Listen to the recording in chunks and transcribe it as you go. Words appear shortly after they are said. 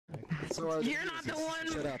You're not the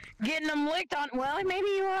one getting them licked on. Well, maybe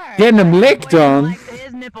you are. Getting them licked on?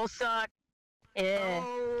 His nipples suck. Yeah.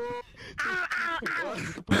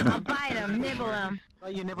 I'll bite him, nibble him. Oh,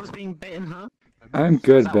 your nipples being bitten, huh? I'm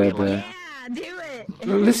good, baby. Yeah, do it.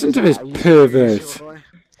 Listen to this pervert.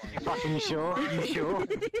 You fucking sure? You sure?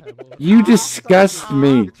 You disgust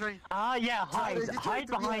me. Yeah, hide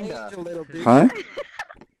behind her. Huh?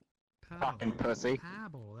 Fucking pussy.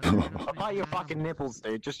 I'll bite your fucking nipples,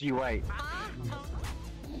 dude. Just you wait.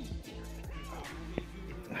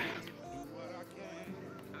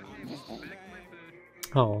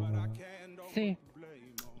 Oh. See?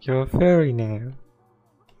 You're a furry now.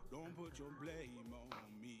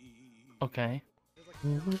 Okay.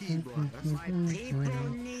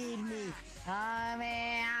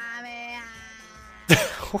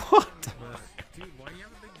 What?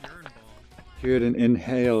 You heard an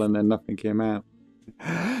inhale and then nothing came out.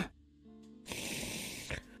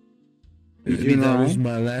 Maybe that was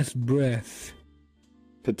my last breath.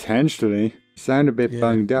 Potentially. You sound a bit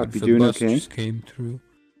bunged up. You doing okay? Just came through.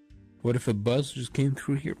 What if a buzz just came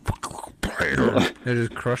through here? That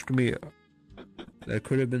just crushed me. That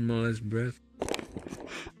could have been my last breath.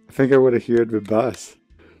 I think I would have heard the bus.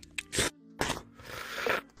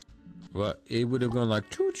 Well, it would have gone like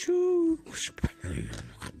choo choo.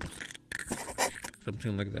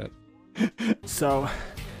 Something like that. So,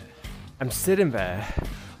 I'm sitting there,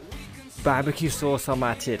 barbecue sauce on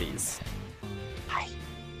my titties. Hi,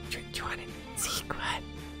 do you want a secret?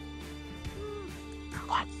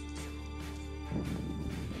 What?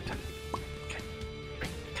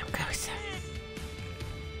 Come closer.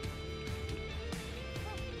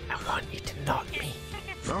 I want you to knock me.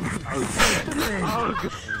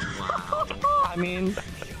 I mean,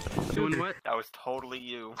 Doing what? That was totally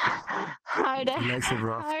you. Harder.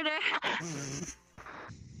 Harder.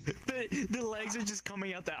 the legs are just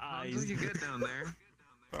coming out the eyes. How do you get down there?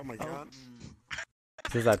 Oh my god.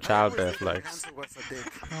 This is our childbirth legs.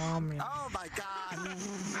 Oh my god.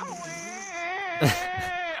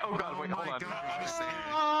 Oh god, wait, hold on.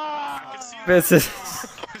 This is...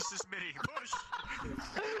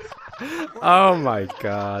 Oh my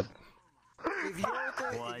god.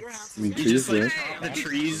 I mean, Jesus.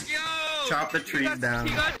 Chop the trees down.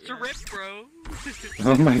 You got stripped, bro.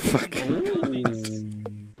 Oh my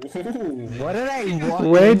fucking... What did I walk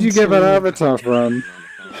Where'd you get that avatar from?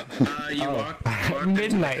 You walk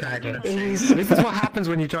Midnight. This is what happens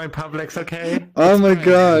when you join Publix, okay? Oh my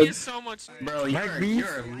god. So much. Bro,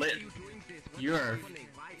 you're lit. You're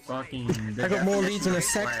fucking... I got more leads in a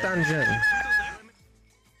sex dungeon.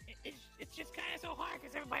 It's just kind of so hard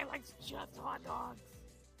because everybody likes just hot dogs.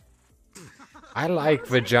 I like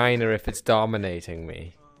vagina if it's dominating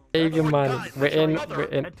me. Save your money. We're in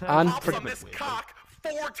this cock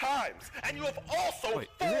 4 times, and you have also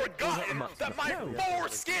forgotten that my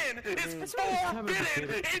foreskin is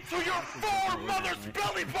forbidden into your 4 mother's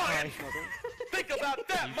belly button. Think about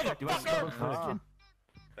that, motherfucker.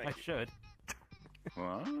 I should.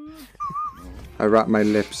 I wrap my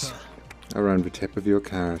lips around the tip of your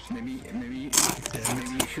carrot. Maybe you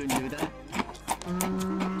shouldn't do that.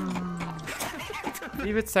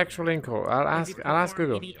 Leave it sexual intercourse. I'll ask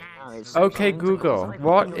Google. Okay, Google.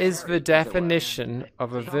 What is the definition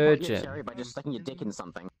of a virgin? By just sticking your dick in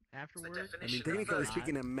something. Afterwards, I mean, technically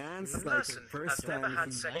speaking, a man's like first time.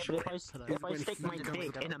 If I stick my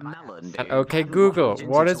dick in a melon. And okay, Google.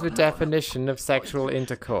 What is the definition of sexual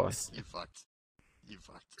intercourse? You fucked. You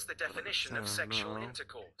fucked. What's the definition of sexual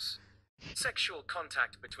intercourse? Sexual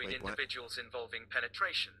contact between individuals involving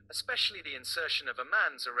penetration, especially the insertion of a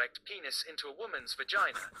man's erect penis into a woman's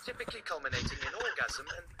vagina, typically culminating in orgasm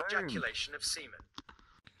and ejaculation of semen.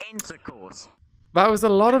 Intercourse. That was a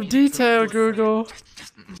lot of detail, Google.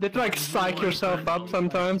 It's like psych yourself up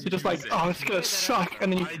sometimes. You're just like, oh, it's gonna suck,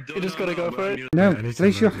 and then you just gotta go for it. No,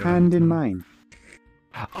 place your hand in mine.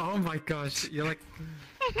 Oh my gosh, you're like...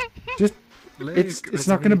 Just... It's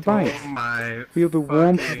not gonna bite. Feel the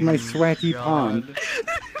warmth of my sweaty palm.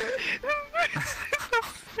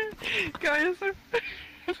 Guys,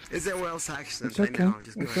 Is it well sex? It's okay.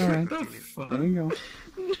 It's alright. There you go.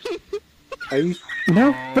 Are you...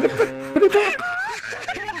 No! Put it back!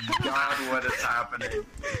 God, what is happening?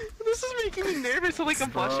 this is making me nervous. I'm like, I'm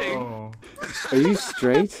blushing. Are you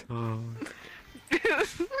straight?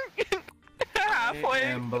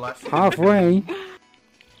 Halfway. Halfway?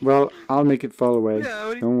 Well, I'll make it fall away.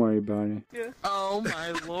 Yeah, Don't worry about it. Yeah. Oh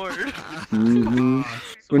my lord.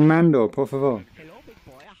 Un mando, por favor. Hello, big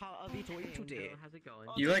boy. How are we doing today? How's it going?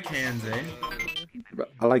 You like hands, eh?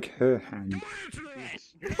 I like her hand.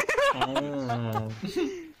 Oh.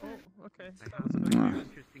 Okay.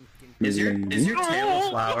 Is your tail a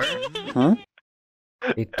flower? Huh?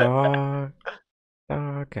 A dog.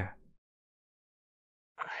 Dog.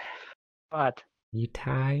 What? You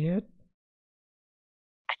tired?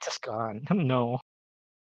 I just gone. No.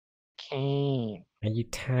 Kane. Are you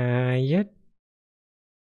tired?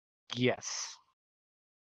 Yes.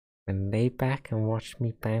 Then lay back and watch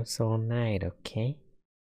me bounce all night, okay?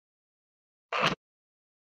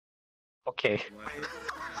 Okay.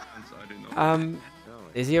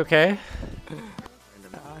 Is he okay?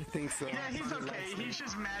 I think so. Yeah, he's okay. He's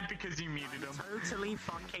just mad because you muted him. Totally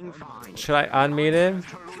fucking fine. Should I unmute him?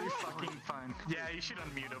 Totally fucking fine. Yeah, you should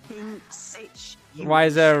unmute him. Why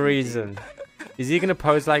is there a reason? Is he gonna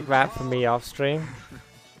pose like that for me off stream?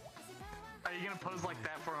 Are you gonna pose like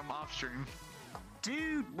that for him off stream?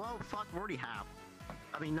 Dude, well, fuck, we already have.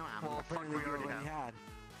 I mean, no, Well, fuck, we already have.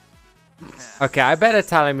 Okay, I better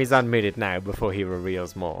tell him he's unmuted now before he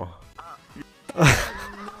reveals more.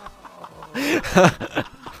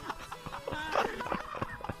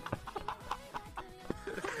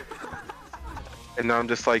 And now I'm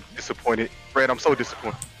just like disappointed. Fred, I'm so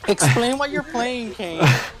disappointed. Explain what you're playing, Kane.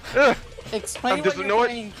 Explain what you're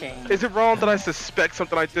playing, Kane. Is it wrong that I suspect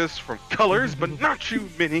something like this from Colors, but not you,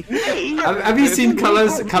 Minnie? Have you seen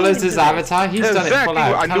Colors' avatar? He's done it full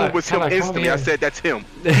out. I knew it was him instantly. I said, that's him.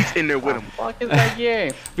 He's in there with him. What the fuck is that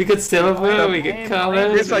game? We could Silver, we could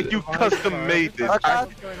Colors. It's like you custom made this. I'm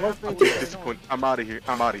disappointed. I'm out of here.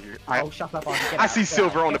 I'm out of here. I see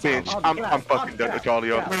Silver on the bench. I'm fucking done with all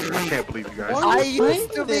y'all. I can't believe you guys. I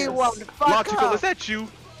used to be one. Logical, is that you?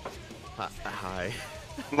 Hi.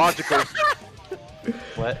 Logical.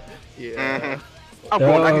 What? Yeah. I'm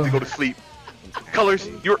going. I need to go to sleep. Colors,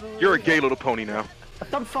 you're a gay little pony now.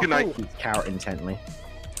 Good night. Cower intently.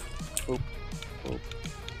 Boop. Boop.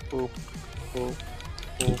 Boop. Boop.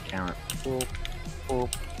 Boop. Count. Boop. Boop.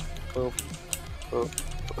 Boop. Boop.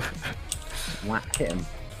 Whack, hit him.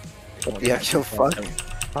 The actual fuck.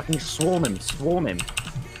 Fucking swarm him. Swarm him.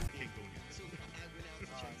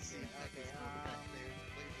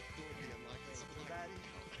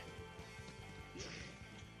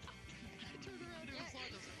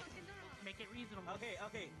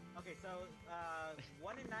 Okay, so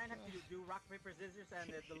 1 in 9 have to do rock, paper, scissors,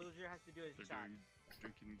 and the loser has to do a shot.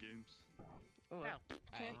 Drinking games.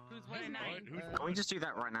 Who's 1 in 9? Can we just do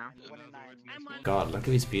that right now? 1 in 9. God, look at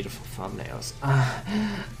these beautiful thumbnails.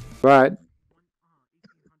 Right.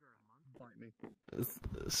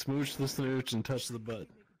 Smooch the snooch and touch the butt.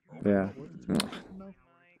 Yeah.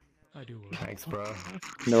 I do. Thanks, bro.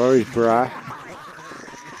 No worries, brah.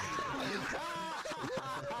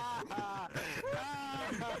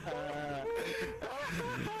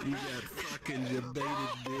 You got fucking debated,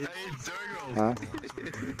 bitch. Huh?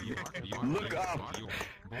 Look up.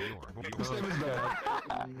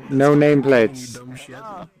 No nameplates.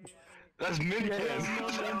 That's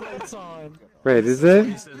minikane. Wait, is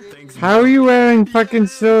it? How are you wearing fucking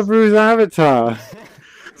Silver's avatar? He made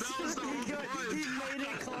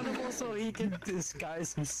it Grondoval so he can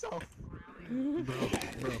disguise himself. Bro,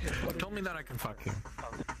 told me that I can fuck you.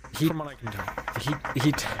 From what I can tell.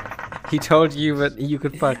 He told you that you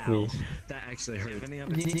could fuck me. That actually hurt.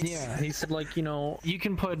 Yeah, he said like, you know, you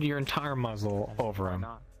can put your entire muzzle over him.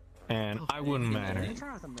 And I wouldn't matter.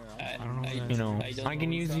 You know, I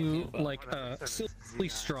can use you like a silly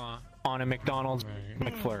straw on a McDonald's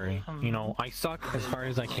McFlurry. You know, I suck as hard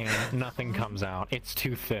as I can. Nothing comes out. It's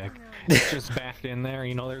too thick. It's just backed in there.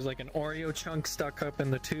 You know, there's like an Oreo chunk stuck up in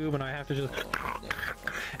the tube, and I have to just.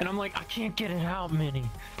 And I'm like, I can't get it out, Minnie.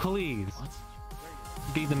 Please.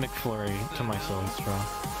 Be the McFlurry to my silly straw.